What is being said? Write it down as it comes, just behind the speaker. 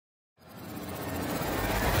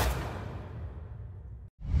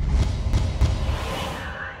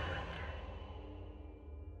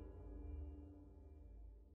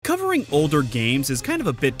covering older games is kind of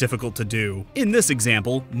a bit difficult to do. In this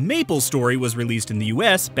example, MapleStory was released in the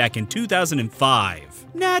US back in 2005.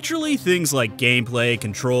 Naturally, things like gameplay,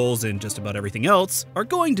 controls, and just about everything else are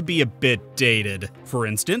going to be a bit dated. For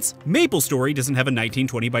instance, MapleStory doesn't have a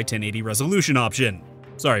 1920 by 1080 resolution option.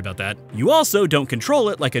 Sorry about that. You also don't control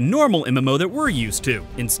it like a normal MMO that we're used to.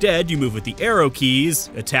 Instead, you move with the arrow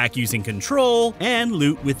keys, attack using control, and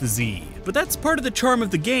loot with Z. But that's part of the charm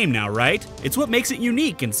of the game now, right? It's what makes it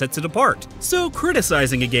unique and sets it apart. So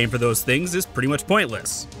criticizing a game for those things is pretty much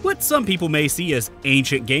pointless. What some people may see as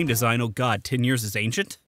ancient game design, oh god, 10 years is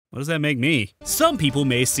ancient? What does that make me? Some people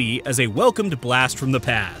may see as a welcomed blast from the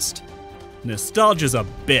past. Nostalgia's a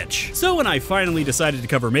bitch. So when I finally decided to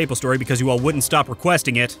cover MapleStory because you all wouldn't stop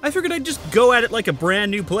requesting it, I figured I'd just go at it like a brand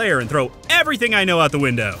new player and throw everything I know out the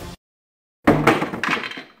window.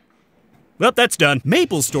 Well, that's done.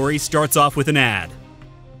 MapleStory starts off with an ad.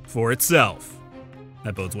 For itself.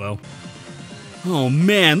 That bodes well. Oh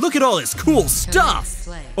man, look at all this cool stuff!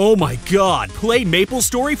 Oh my god, play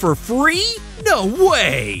MapleStory for free? No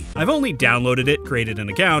way! I've only downloaded it, created an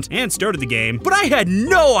account, and started the game, but I had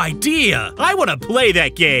no idea! I want to play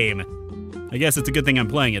that game! I guess it's a good thing I'm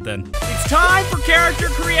playing it then. It's time for character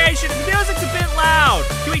creation! The music's a bit loud!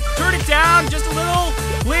 Can we turn it down just a little?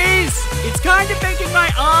 Please? It's kind of making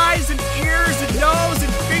my eyes and ears and nose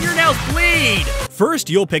and fingernails bleed! First,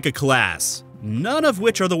 you'll pick a class. None of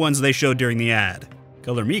which are the ones they showed during the ad.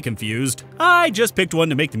 Color me confused. I just picked one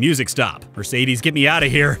to make the music stop. Mercedes, get me out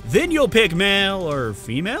of here. Then you'll pick male or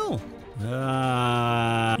female?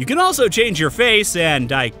 You can also change your face,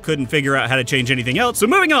 and I couldn't figure out how to change anything else, so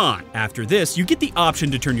moving on! After this, you get the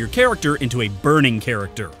option to turn your character into a burning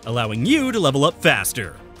character, allowing you to level up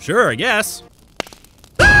faster. Sure, I guess.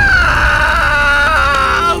 Oh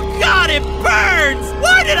god, it burns!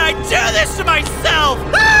 Why did I do this to myself?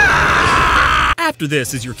 After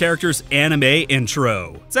this is your character's anime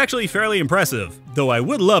intro. It's actually fairly impressive, though I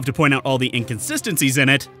would love to point out all the inconsistencies in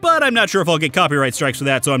it, but I'm not sure if I'll get copyright strikes for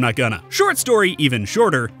that, so I'm not gonna. Short story, even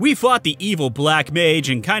shorter, we fought the evil black mage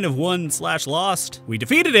and kind of won/lost. We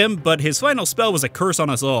defeated him, but his final spell was a curse on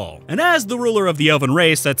us all. And as the ruler of the elven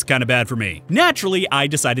race, that's kinda bad for me. Naturally, I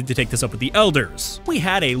decided to take this up with the elders. We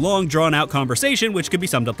had a long drawn-out conversation which could be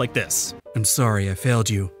summed up like this. I'm sorry I failed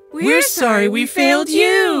you. We're sorry we failed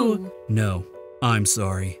you! No. I'm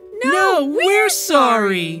sorry. No, we're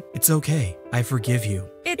sorry! It's okay. I forgive you.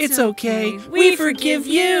 It's okay. We forgive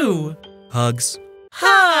you! Hugs.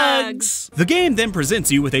 Hugs! The game then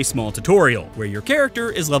presents you with a small tutorial, where your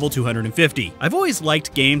character is level 250. I've always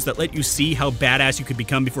liked games that let you see how badass you could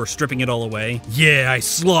become before stripping it all away. Yeah, I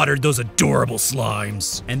slaughtered those adorable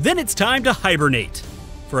slimes. And then it's time to hibernate.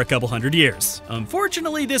 For a couple hundred years.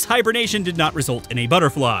 Unfortunately, this hibernation did not result in a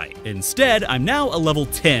butterfly. Instead, I'm now a level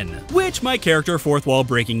 10, which my character fourth wall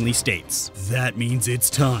breakingly states. That means it's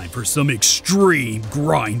time for some extreme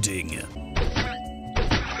grinding.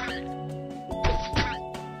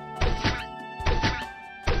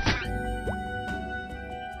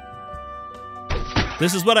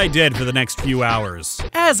 This is what I did for the next few hours.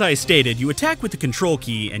 As I stated, you attack with the control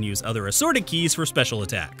key and use other assorted keys for special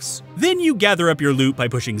attacks. Then you gather up your loot by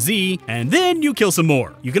pushing Z, and then you kill some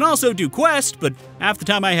more. You can also do quests, but half the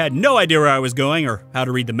time I had no idea where I was going, or how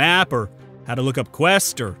to read the map, or how to look up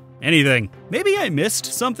quest, or anything. Maybe I missed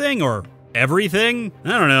something, or everything?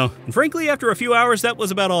 I don't know. And frankly, after a few hours, that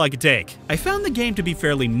was about all I could take. I found the game to be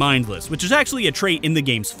fairly mindless, which is actually a trait in the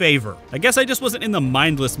game's favor. I guess I just wasn't in the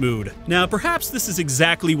mindless mood. Now, perhaps this is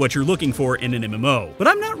exactly what you're looking for in an MMO, but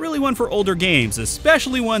I'm not really one for older games,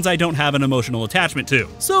 especially ones I don't have an emotional attachment to.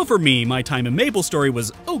 So for me, my time in MapleStory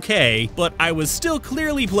was okay, but I was still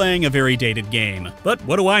clearly playing a very dated game. But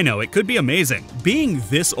what do I know, it could be amazing. Being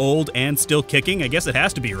this old and still kicking, I guess it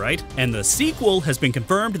has to be, right? And the sequel has been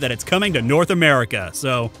confirmed that it's coming to North America,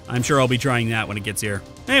 so I'm sure I'll be trying that when it gets here.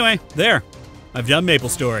 Anyway, there. I've done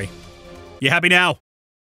MapleStory. You happy now?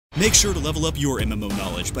 Make sure to level up your MMO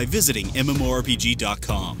knowledge by visiting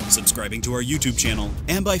MMORPG.com, subscribing to our YouTube channel,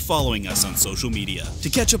 and by following us on social media. To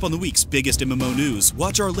catch up on the week's biggest MMO news,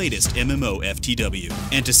 watch our latest MMO FTW.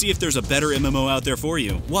 And to see if there's a better MMO out there for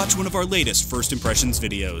you, watch one of our latest First Impressions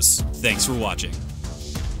videos. Thanks for watching.